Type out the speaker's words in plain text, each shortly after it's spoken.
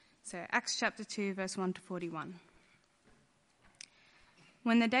Acts chapter 2, verse 1 to 41.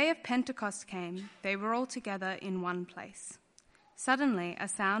 When the day of Pentecost came, they were all together in one place. Suddenly, a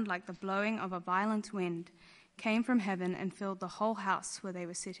sound like the blowing of a violent wind came from heaven and filled the whole house where they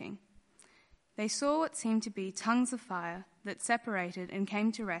were sitting. They saw what seemed to be tongues of fire that separated and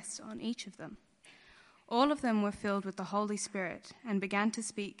came to rest on each of them. All of them were filled with the Holy Spirit and began to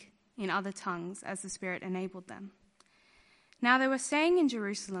speak in other tongues as the Spirit enabled them. Now they were staying in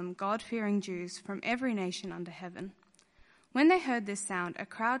Jerusalem, God-fearing Jews from every nation under heaven. When they heard this sound, a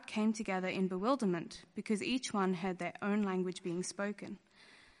crowd came together in bewilderment because each one heard their own language being spoken.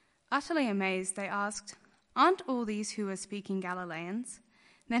 Utterly amazed, they asked, "Aren't all these who are speaking Galileans?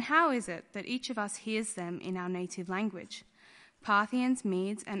 Then how is it that each of us hears them in our native language? Parthians,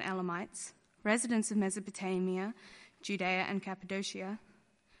 Medes, and Elamites, residents of Mesopotamia, Judea and Cappadocia,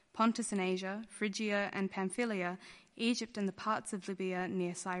 Pontus and Asia, Phrygia and Pamphylia, Egypt and the parts of Libya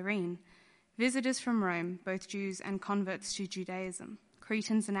near Cyrene, visitors from Rome, both Jews and converts to Judaism,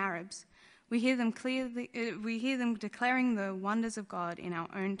 Cretans and Arabs. We hear them declaring the wonders of God in our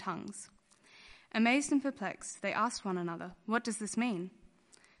own tongues." Amazed and perplexed, they asked one another, "What does this mean?"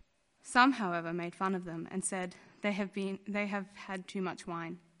 Some, however, made fun of them and said, they have had too much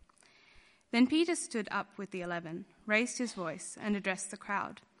wine." Then Peter stood up with the 11, raised his voice, and addressed the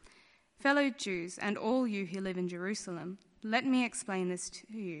crowd. "Fellow Jews, and all you who live in Jerusalem, let me explain this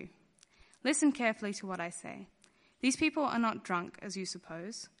to you. Listen carefully to what I say. These people are not drunk, as you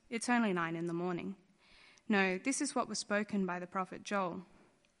suppose. It's only 9 a.m. No, this is what was spoken by the prophet Joel.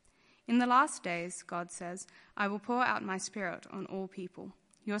 In the last days, God says, I will pour out my Spirit on all people.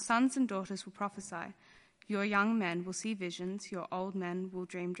 Your sons and daughters will prophesy. Your young men will see visions. Your old men will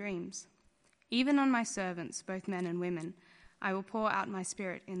dream dreams. Even on my servants, both men and women, I will pour out my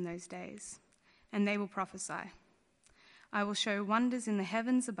Spirit in those days, and they will prophesy. I will show wonders in the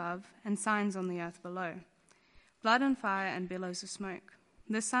heavens above and signs on the earth below, blood and fire and billows of smoke.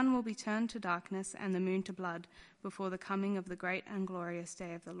 The sun will be turned to darkness and the moon to blood before the coming of the great and glorious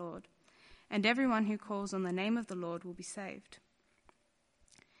day of the Lord. And everyone who calls on the name of the Lord will be saved.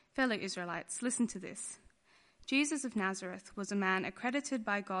 Fellow Israelites, listen to this. Jesus of Nazareth was a man accredited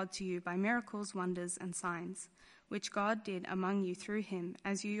by God to you by miracles, wonders, and signs, which God did among you through him,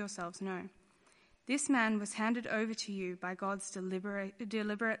 as you yourselves know. This man was handed over to you by God's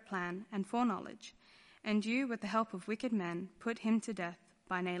deliberate plan and foreknowledge, and you, with the help of wicked men, put him to death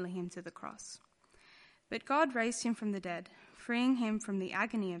by nailing him to the cross. But God raised him from the dead, freeing him from the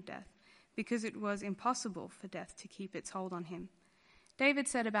agony of death, because it was impossible for death to keep its hold on him. David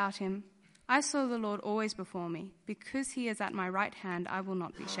said about him, I saw the Lord always before me. Because he is at my right hand, I will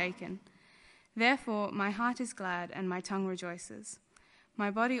not be shaken. Therefore my heart is glad and my tongue rejoices.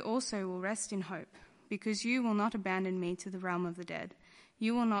 My body also will rest in hope, because you will not abandon me to the realm of the dead.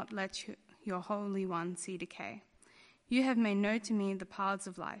 You will not let your Holy One see decay. You have made known to me the paths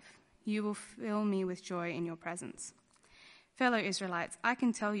of life. You will fill me with joy in your presence. Fellow Israelites, I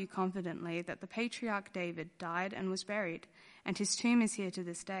can tell you confidently that the patriarch David died and was buried, and his tomb is here to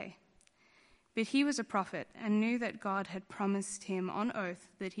this day. But he was a prophet and knew that God had promised him on oath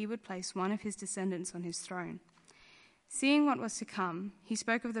that he would place one of his descendants on his throne. Seeing what was to come, he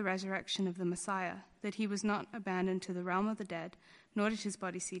spoke of the resurrection of the Messiah, that he was not abandoned to the realm of the dead, nor did his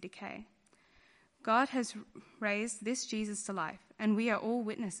body see decay. God has raised this Jesus to life, and we are all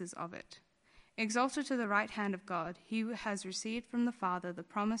witnesses of it. Exalted to the right hand of God, he has received from the Father the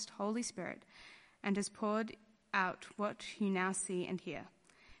promised Holy Spirit, and has poured out what you now see and hear.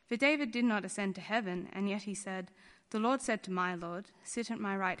 For David did not ascend to heaven, and yet he said, The Lord said to my Lord, Sit at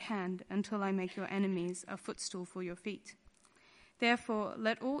my right hand until I make your enemies a footstool for your feet. Therefore,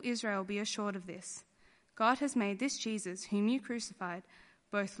 let all Israel be assured of this. God has made this Jesus, whom you crucified,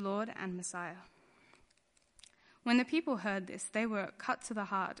 both Lord and Messiah. When the people heard this, they were cut to the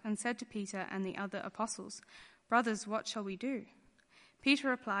heart and said to Peter and the other apostles, Brothers, what shall we do? Peter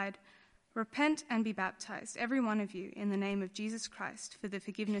replied, Repent and be baptized, every one of you, in the name of Jesus Christ, for the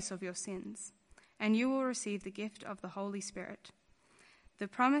forgiveness of your sins, and you will receive the gift of the Holy Spirit. The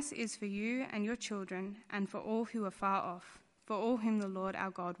promise is for you and your children, and for all who are far off, for all whom the Lord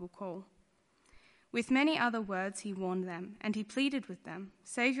our God will call. With many other words he warned them, and he pleaded with them,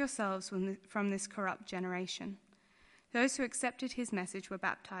 Save yourselves from this corrupt generation. Those who accepted his message were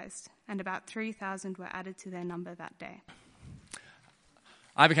baptized, and about 3,000 were added to their number that day.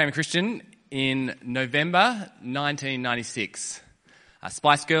 I became a Christian in November 1996.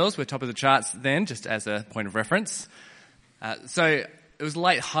 Spice Girls were top of the charts then, just as a point of reference. So it was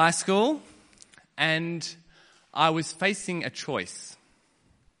late high school, and I was facing a choice.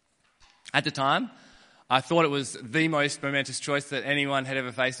 At the time, I thought it was the most momentous choice that anyone had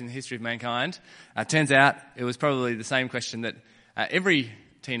ever faced in the history of mankind. Turns out it was probably the same question that every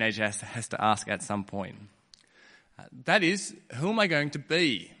teenager has to ask at some point. That is, who am I going to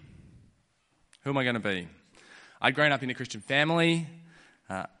be? Who am I going to be? I'd grown up in a Christian family,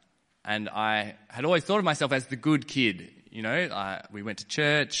 and I had always thought of myself as the good kid. You know, we went to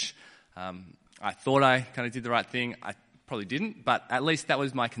church. I thought I kind of did the right thing. I probably didn't, but at least that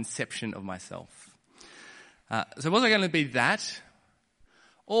was my conception of myself. So was I going to be that?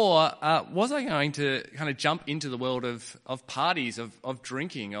 Or was I going to kind of jump into the world of parties, of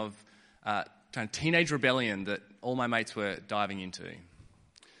drinking, of kind of teenage rebellion that all my mates were diving into?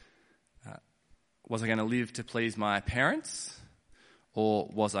 Was I going to live to please my parents? Or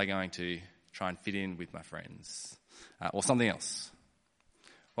was I going to try and fit in with my friends? Or something else?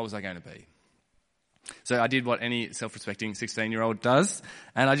 What was I going to be? So I did what any self-respecting 16-year-old does,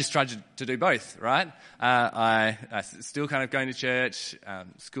 and I just tried to do both, right? I still kind of going to church,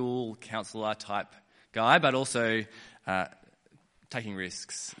 school, counsellor type guy, but also taking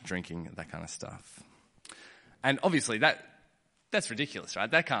risks, drinking, that kind of stuff. And obviously that's ridiculous, right?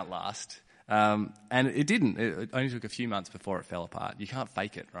 That can't last. And it didn't. It only took a few months before it fell apart. You can't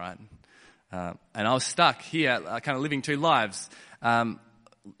fake it, right? And I was stuck here, kind of living two lives,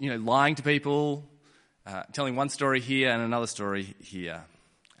 lying to people, telling one story here and another story here.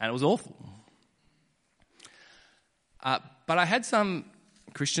 And it was awful. But I had some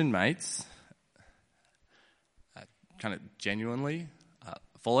Christian mates kind of genuinely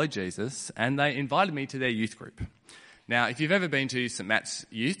follow Jesus, and they invited me to their youth group. Now, if you've ever been to St. Matt's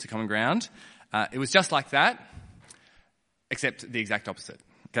Youth, to Common Ground, it was just like that, except the exact opposite.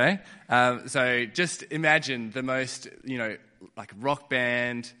 Okay? So just imagine the most, like rock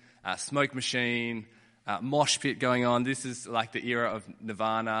band, smoke machine, mosh pit going on. This is like the era of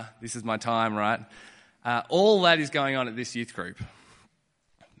Nirvana. This is my time, right? All that is going on at this youth group.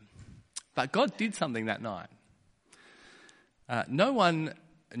 But God did something that night. No one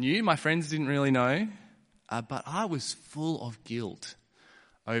knew. My friends didn't really know. But I was full of guilt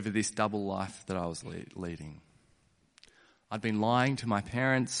over this double life that I was leading. I'd been lying to my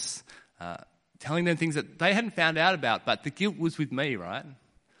parents, telling them things that they hadn't found out about, but the guilt was with me, right?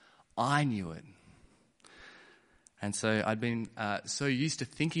 I knew it. And so I'd been so used to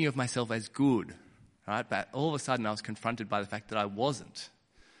thinking of myself as good, right? But all of a sudden I was confronted by the fact that I wasn't.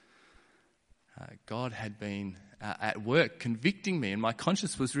 God had been at work convicting me, and my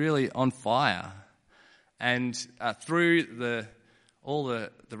conscience was really on fire. And through all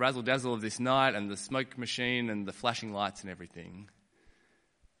the razzle-dazzle of this night and the smoke machine and the flashing lights and everything,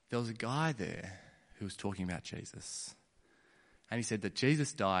 there was a guy there who was talking about Jesus. And he said that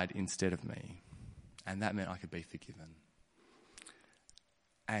Jesus died instead of me, and that meant I could be forgiven.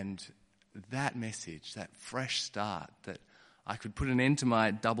 And that message, that fresh start, that I could put an end to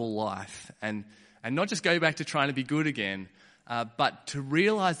my double life and not just go back to trying to be good again, but to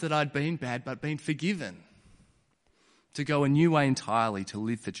realise that I'd been bad but been forgiven. To go a new way entirely, to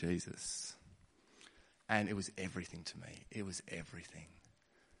live for Jesus. And it was everything to me. It was everything.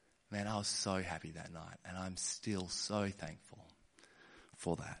 Man, I was so happy that night, and I'm still so thankful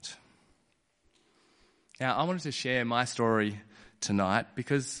for that. Now, I wanted to share my story tonight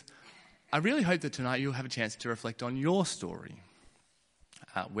because I really hope that tonight you'll have a chance to reflect on your story.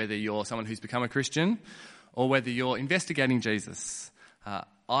 Whether you're someone who's become a Christian or whether you're investigating Jesus,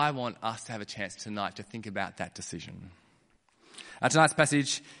 I want us to have a chance tonight to think about that decision. Tonight's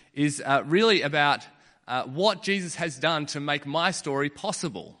passage is really about what Jesus has done to make my story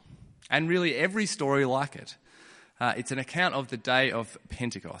possible, and really every story like it. It's an account of the day of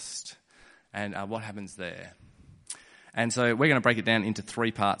Pentecost and what happens there. And so we're going to break it down into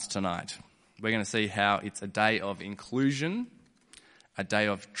three parts tonight. We're going to see how it's a day of inclusion, a day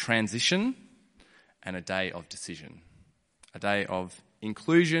of transition, and a day of decision. A day of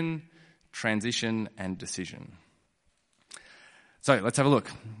inclusion, transition, and decision. So let's have a look.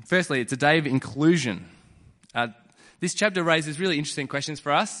 Firstly, it's a day of inclusion. This chapter raises really interesting questions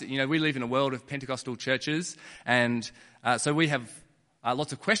for us. We live in a world of Pentecostal churches, and so we have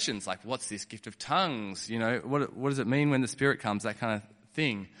lots of questions like, what's this gift of tongues? What does it mean when the Spirit comes? That kind of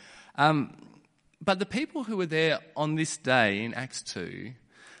thing. But the people who were there on this day in Acts 2,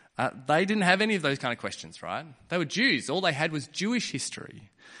 they didn't have any of those kind of questions, right? They were Jews. All they had was Jewish history.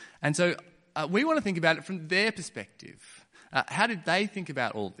 And so we want to think about it from their perspective. How did they think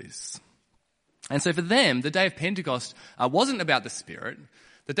about all this? And so for them, the day of Pentecost wasn't about the Spirit.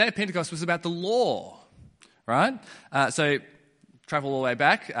 The day of Pentecost was about the law, right? So travel all the way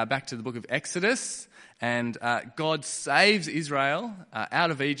back to the book of Exodus, and God saves Israel out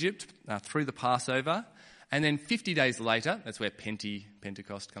of Egypt through the Passover. And then 50 days later, that's where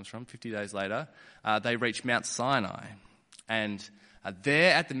Pentecost comes from, 50 days later, they reach Mount Sinai. And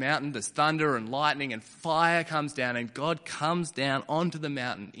there at the mountain, there's thunder and lightning and fire comes down, and God comes down onto the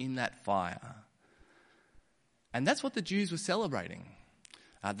mountain in that fire. And that's what the Jews were celebrating.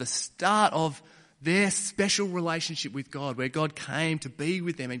 The start of their special relationship with God, where God came to be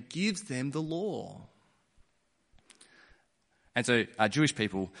with them and gives them the law. And so Jewish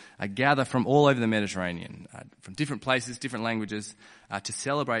people gather from all over the Mediterranean, from different places, different languages, to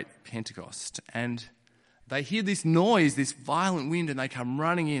celebrate Pentecost. And they hear this noise, this violent wind, and they come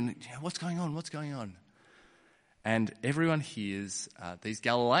running in. What's going on? What's going on? And everyone hears these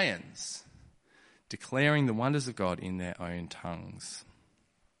Galileans declaring the wonders of God in their own tongues.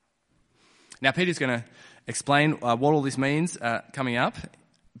 Now, Peter's going to explain what all this means coming up.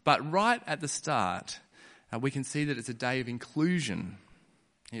 But right at the start, we can see that it's a day of inclusion.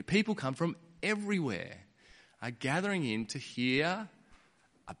 People come from everywhere, gathering in to hear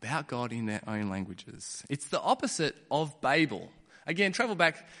about God in their own languages. It's the opposite of Babel. Again, travel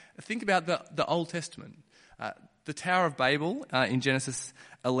back, think about the Old Testament. The Tower of Babel in Genesis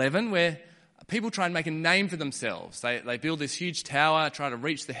 11, where people try and make a name for themselves. They build this huge tower, try to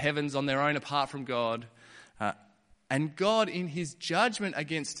reach the heavens on their own apart from God. And God, in his judgment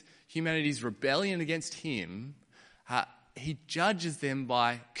against humanity's rebellion against him, he judges them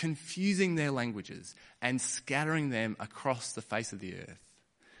by confusing their languages and scattering them across the face of the earth.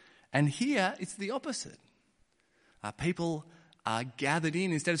 And here, it's the opposite. People are gathered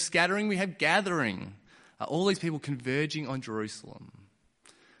in. Instead of scattering, we have gathering. All these people converging on Jerusalem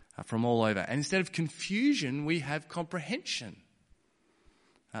from all over. And instead of confusion, we have comprehension.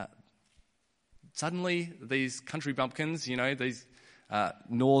 Suddenly, these country bumpkins, these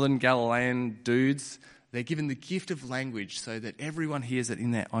northern Galilean dudes, they're given the gift of language so that everyone hears it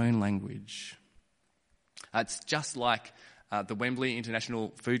in their own language. It's just like the Wembley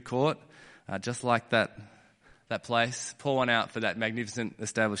International Food Court, just like that place. Pour one out for that magnificent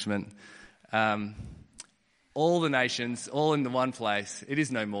establishment. All the nations, all in the one place. It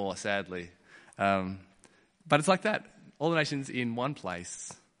is no more, sadly. But it's like that. All the nations in one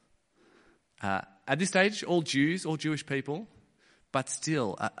place. At this stage, all Jews, all Jewish people, but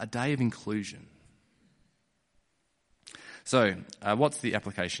still a day of inclusion. So, what's the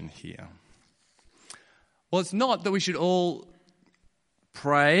application here? Well, it's not that we should all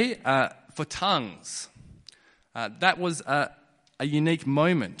pray for tongues. That was a unique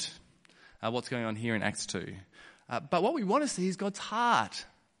moment, what's going on here in Acts 2. But what we want to see is God's heart,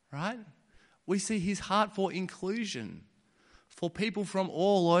 right? We see his heart for inclusion, for people from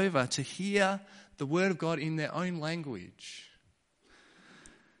all over to hear the word of God in their own language,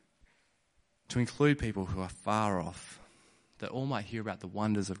 to include people who are far off, that all might hear about the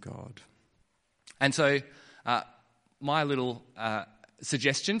wonders of God. And so my little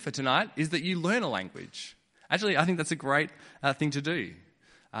suggestion for tonight is that you learn a language. Actually, I think that's a great thing to do,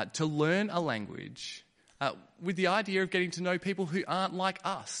 to learn a language with the idea of getting to know people who aren't like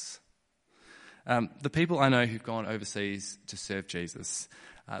us. The people I know who've gone overseas to serve Jesus,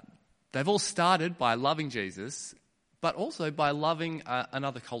 they've all started by loving Jesus, but also by loving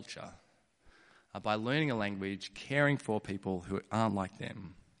another culture, by learning a language, caring for people who aren't like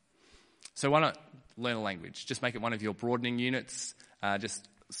them. So why not learn a language? Just make it one of your broadening units. Just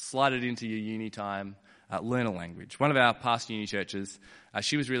slide it into your uni time. Learn a language. One of our past uni churches,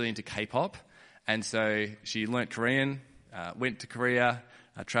 she was really into K-pop, and so she learnt Korean, went to Korea,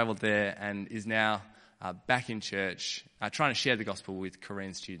 travelled there, and is now back in church, trying to share the gospel with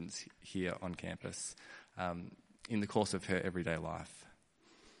Korean students here on campus in the course of her everyday life.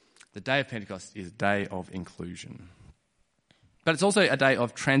 The day of Pentecost is a day of inclusion. But it's also a day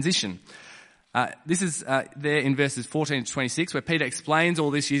of transition. This is there in verses 14 to 26, where Peter explains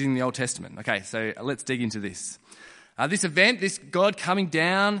all this using the Old Testament. Okay, so let's dig into this. This event, this God coming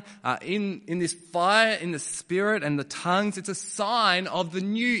down in this fire, in the Spirit and the tongues, it's a sign of the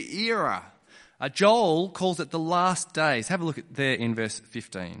new era. Joel calls it the last days. Have a look at there in verse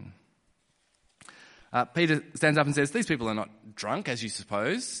 15. Peter stands up and says, these people are not drunk, as you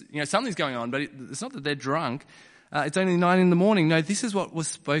suppose. Something's going on, but it's not that they're drunk. It's only 9 a.m. No, this is what was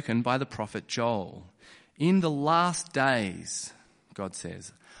spoken by the prophet Joel. In the last days, God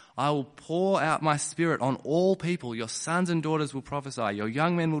says, I will pour out my Spirit on all people. Your sons and daughters will prophesy. Your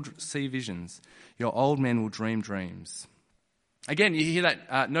young men will see visions. Your old men will dream dreams. Again, you hear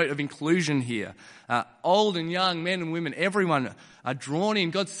that note of inclusion here. Old and young men and women, everyone are drawn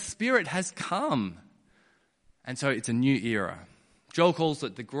in. God's Spirit has come. And so it's a new era. Joel calls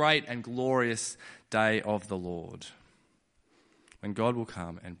it the great and glorious day of the Lord. when God will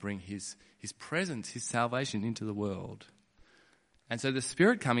come and bring his presence, his salvation into the world. And so the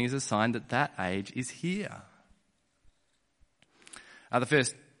Spirit coming is a sign that that age is here. The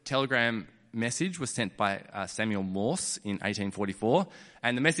first telegram message was sent by Samuel Morse in 1844,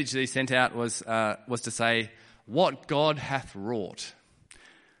 and the message that he sent out was to say, "What God hath wrought."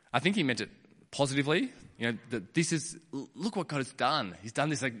 I think he meant it positively. You know, that look what God has done. He's done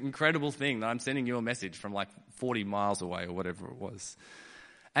this incredible thing that I'm sending you a message from like 40 miles away or whatever it was.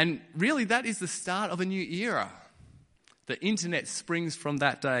 And really that is the start of a new era. The internet springs from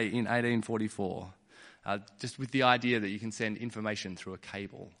that day in 1844, just with the idea that you can send information through a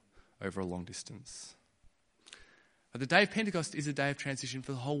cable over a long distance. But the day of Pentecost is a day of transition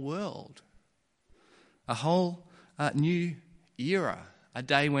for the whole world. A whole new era. A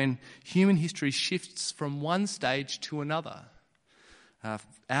day when human history shifts from one stage to another,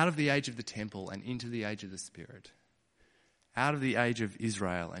 out of the age of the temple and into the age of the Spirit, out of the age of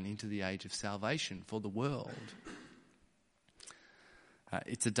Israel and into the age of salvation for the world.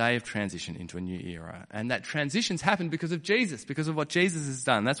 It's a day of transition into a new era, and that transition's happened because of Jesus, because of what Jesus has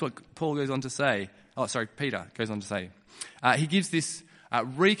done. That's what Peter goes on to say. He gives this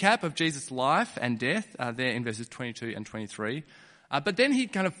recap of Jesus' life and death there in verses 22 and 23. But then he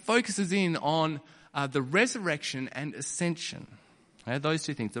kind of focuses in on the resurrection and ascension. Those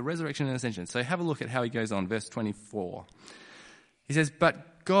two things, the resurrection and ascension. So have a look at how he goes on, verse 24. He says,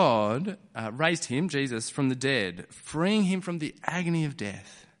 "But God raised him, Jesus, from the dead, freeing him from the agony of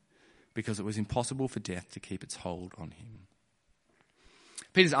death, because it was impossible for death to keep its hold on him."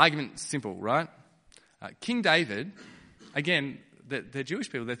 Peter's argument is simple, right? King David, again, the Jewish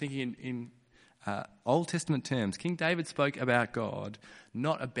people, they're thinking in Old Testament terms. King David spoke about God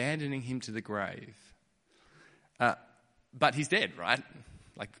not abandoning him to the grave. But he's dead, right?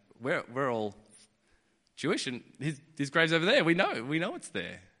 Like, we're all Jewish, and his grave's over there. We know it's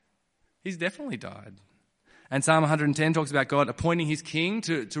there. He's definitely died. And Psalm 110 talks about God appointing his king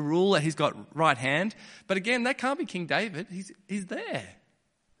to rule at his right hand. But again, that can't be King David. He's there.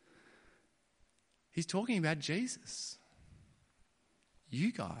 He's talking about Jesus.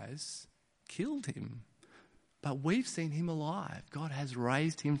 You guys killed him, but we've seen him alive. God has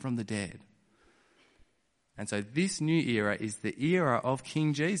raised him from the dead. And so this new era is the era of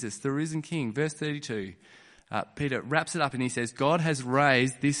King Jesus, the risen King. Verse 32, Peter wraps it up and he says, God has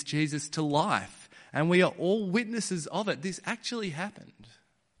raised this Jesus to life, and we are all witnesses of it. This actually happened.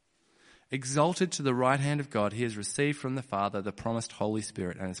 Exalted to the right hand of God, he has received from the Father the promised Holy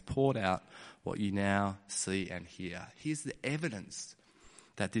Spirit and has poured out what you now see and hear. Here's the evidence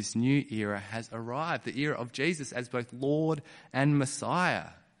that this new era has arrived, the era of Jesus as both Lord and Messiah.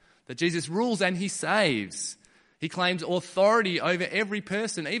 That Jesus rules and he saves. He claims authority over every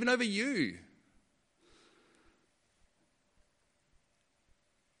person, even over you.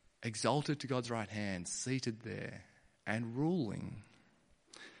 Exalted to God's right hand, seated there and ruling.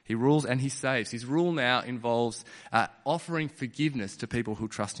 He rules and he saves. His rule now involves offering forgiveness to people who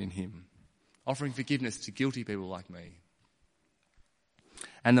trust in him. Offering forgiveness to guilty people like me.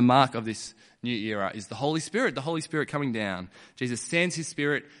 And the mark of this new era is the Holy Spirit coming down. Jesus sends his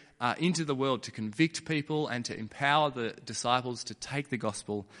Spirit into the world to convict people and to empower the disciples to take the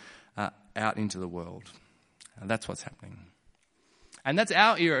gospel out into the world. And that's what's happening. And that's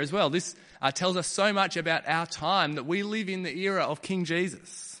our era as well. This tells us so much about our time, that we live in the era of King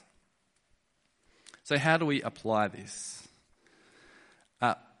Jesus. So how do we apply this?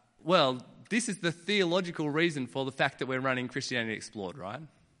 Well, this is the theological reason for the fact that we're running Christianity Explored, right?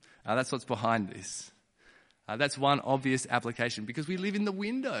 That's what's behind this. That's one obvious application, because we live in the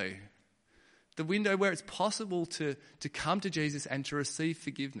window where it's possible to come to Jesus and to receive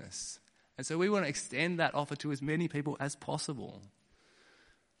forgiveness. And so we want to extend that offer to as many people as possible.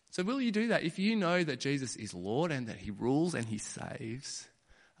 So will you do that? If you know that Jesus is Lord and that he rules and he saves,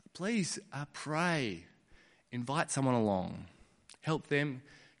 please pray, invite someone along, help them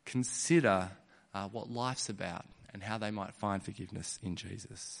consider what life's about and how they might find forgiveness in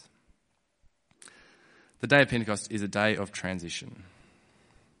Jesus. The day of Pentecost is a day of transition.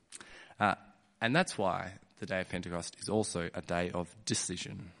 And that's why the day of Pentecost is also a day of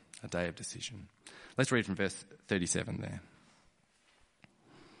decision. A day of decision. Let's read from verse 37 there.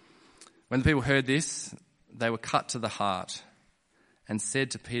 When the people heard this, they were cut to the heart and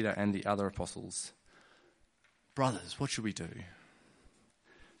said to Peter and the other apostles, "Brothers, what should we do?"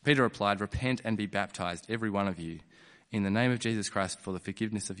 Peter replied, "Repent and be baptized, every one of you, in the name of Jesus Christ for the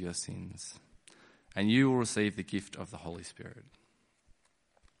forgiveness of your sins, and you will receive the gift of the Holy Spirit."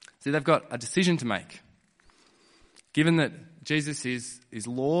 See, they've got a decision to make. Given that Jesus is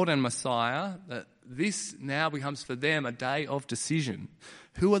Lord and Messiah, that this now becomes for them a day of decision.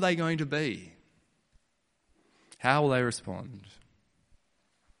 Who are they going to be? How will they respond?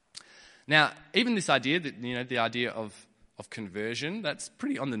 Now, even this idea, that the idea of conversion, that's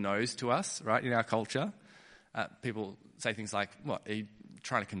pretty on the nose to us, right, in our culture. People say things like, what, are you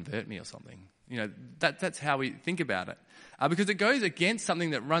trying to convert me or something? That's how we think about it. Because it goes against something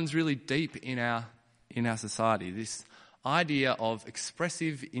that runs really deep in our society, this idea of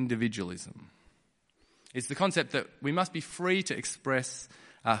expressive individualism. It's the concept that we must be free to express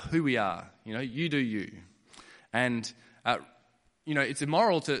who we are. You do you. And, it's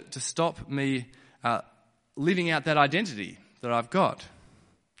immoral to stop me living out that identity that I've got.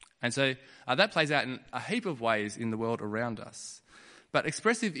 And so that plays out in a heap of ways in the world around us. But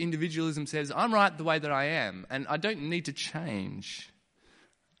expressive individualism says, I'm right the way that I am, and I don't need to change.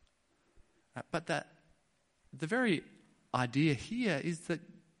 But the very idea here is that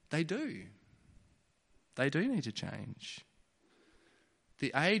they do. They do need to change.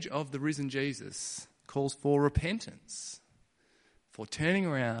 The age of the risen Jesus calls for repentance, for turning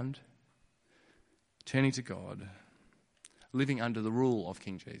around, turning to God, living under the rule of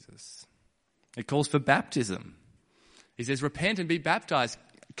King Jesus. It calls for baptism. He says, repent and be baptized.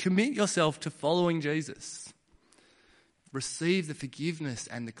 Commit yourself to following Jesus. Receive the forgiveness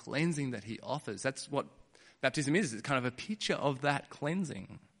and the cleansing that he offers. That's what baptism is. It's kind of a picture of that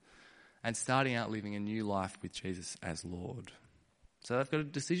cleansing and starting out living a new life with Jesus as Lord. So they've got a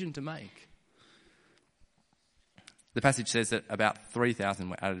decision to make. The passage says that about 3,000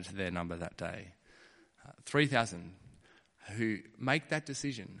 were added to their number that day. 3,000 who make that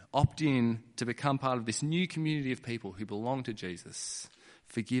decision, opt in to become part of this new community of people who belong to Jesus,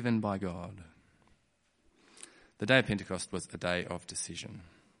 forgiven by God. The day of Pentecost was a day of decision.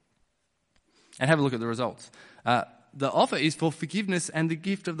 And have a look at the results. The offer is for forgiveness and the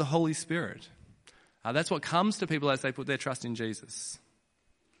gift of the Holy Spirit. That's what comes to people as they put their trust in Jesus.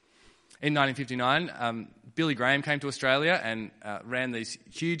 In 1959, Billy Graham came to Australia and ran these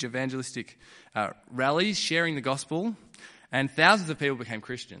huge evangelistic rallies sharing the gospel, and thousands of people became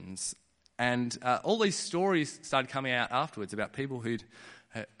Christians. And all these stories started coming out afterwards about people who'd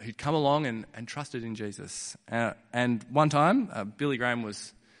come along and trusted in Jesus. And one time, Billy Graham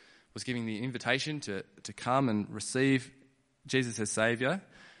was giving the invitation to come and receive Jesus as Saviour.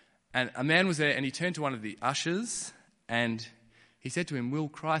 And a man was there, and he turned to one of the ushers, and he said to him, "Will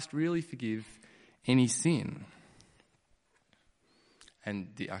Christ really forgive any sin?" And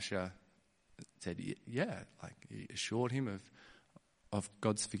the usher said, "Yeah," he assured him of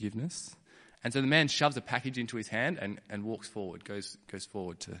God's forgiveness. And so the man shoves a package into his hand and walks forward, goes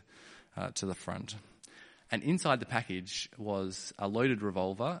forward to the front. And inside the package was a loaded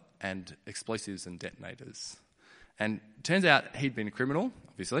revolver and explosives and detonators. And it turns out he'd been a criminal,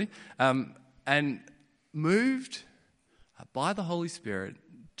 obviously, and moved by the Holy Spirit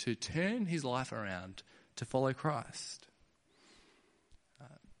to turn his life around to follow Christ,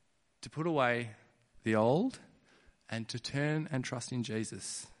 to put away the old and to turn and trust in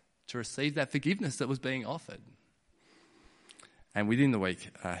Jesus, to receive that forgiveness that was being offered. And within the week,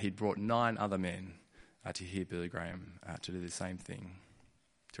 he'd brought 9 other men to hear Billy Graham to do the same thing,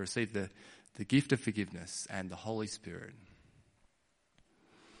 to receive the gift of forgiveness and the Holy Spirit.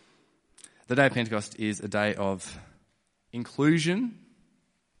 The day of Pentecost is a day of inclusion,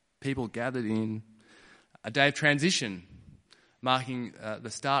 people gathered in, a day of transition, marking the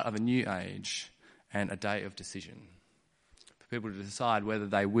start of a new age, and a day of decision for people to decide whether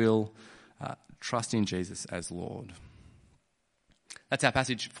they will trust in Jesus as Lord. That's our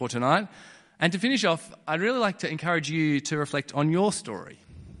passage for tonight. And to finish off, I'd really like to encourage you to reflect on your story.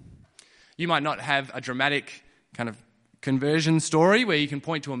 You might not have a dramatic kind of conversion story where you can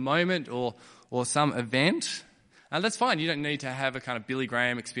point to a moment or some event. That's fine. You don't need to have a kind of Billy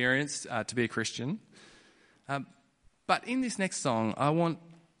Graham experience to be a Christian. But in this next song, I want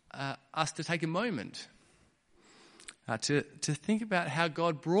us to take a moment to think about how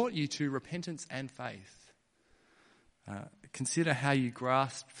God brought you to repentance and faith. Consider how you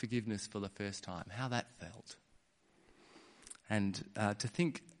grasped forgiveness for the first time, how that felt. And to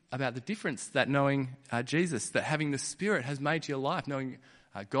think about the difference that knowing Jesus, that having the Spirit has made to your life, knowing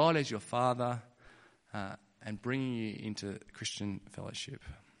God as your Father, and bringing you into Christian fellowship.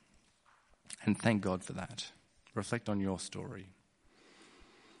 And thank God for that. Reflect on your story.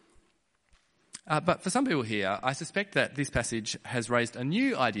 But for some people here, I suspect that this passage has raised a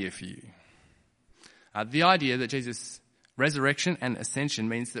new idea for you. The idea that Jesus' resurrection and ascension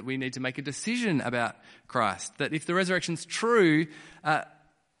means that we need to make a decision about Christ. That if the resurrection's true,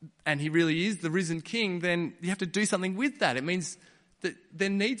 and he really is the risen King, then you have to do something with that. It means that there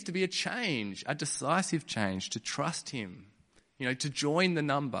needs to be a change, a decisive change, to trust him, to join the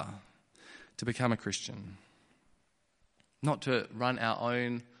number, to become a Christian. Not to run our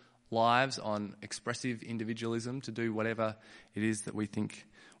own lives on expressive individualism, to do whatever it is that we think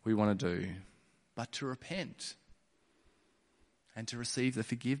we want to do, but to repent and to receive the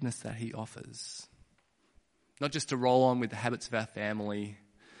forgiveness that he offers. Not just to roll on with the habits of our family,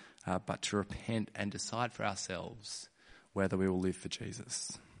 but to repent and decide for ourselves whether we will live for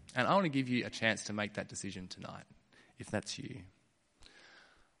Jesus. And I want to give you a chance to make that decision tonight, if that's you.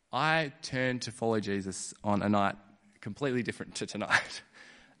 I turned to follow Jesus on a night completely different to tonight.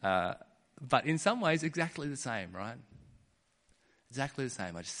 But in some ways, exactly the same, right? Exactly the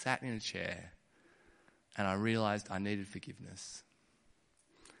same. I just sat in a chair and I realised I needed forgiveness.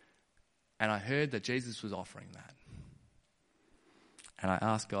 And I heard that Jesus was offering that. And I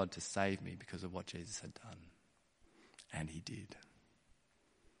asked God to save me because of what Jesus had done. And he did.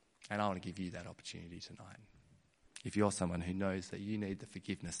 And I want to give you that opportunity tonight. If you're someone who knows that you need the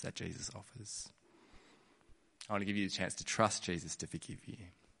forgiveness that Jesus offers, I want to give you the chance to trust Jesus to forgive you.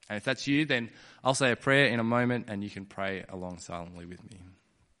 And if that's you, then I'll say a prayer in a moment and you can pray along silently with me.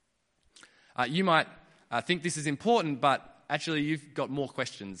 You might think this is important, but actually you've got more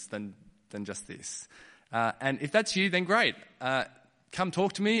questions than just this. And if that's you, then great. Come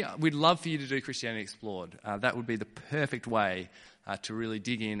talk to me. We'd love for you to do Christianity Explored. That would be the perfect way to really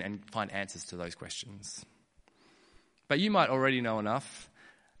dig in and find answers to those questions. But you might already know enough.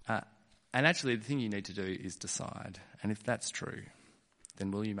 And actually the thing you need to do is decide. And if that's true, then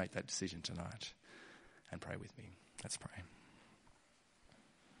will you make that decision tonight and pray with me? Let's pray.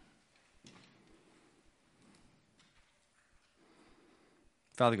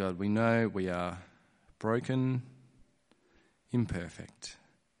 Father God, we know we are broken, imperfect,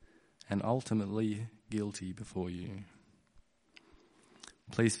 and ultimately guilty before you.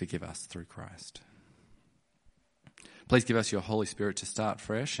 Please forgive us through Christ. Please give us your Holy Spirit to start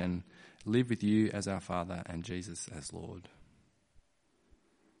fresh and live with you as our Father and Jesus as Lord.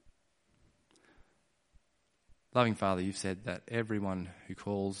 Loving Father, you've said that everyone who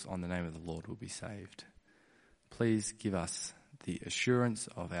calls on the name of the Lord will be saved. Please give us the assurance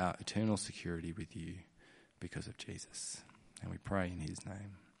of our eternal security with you because of Jesus. And we pray in his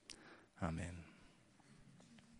name. Amen.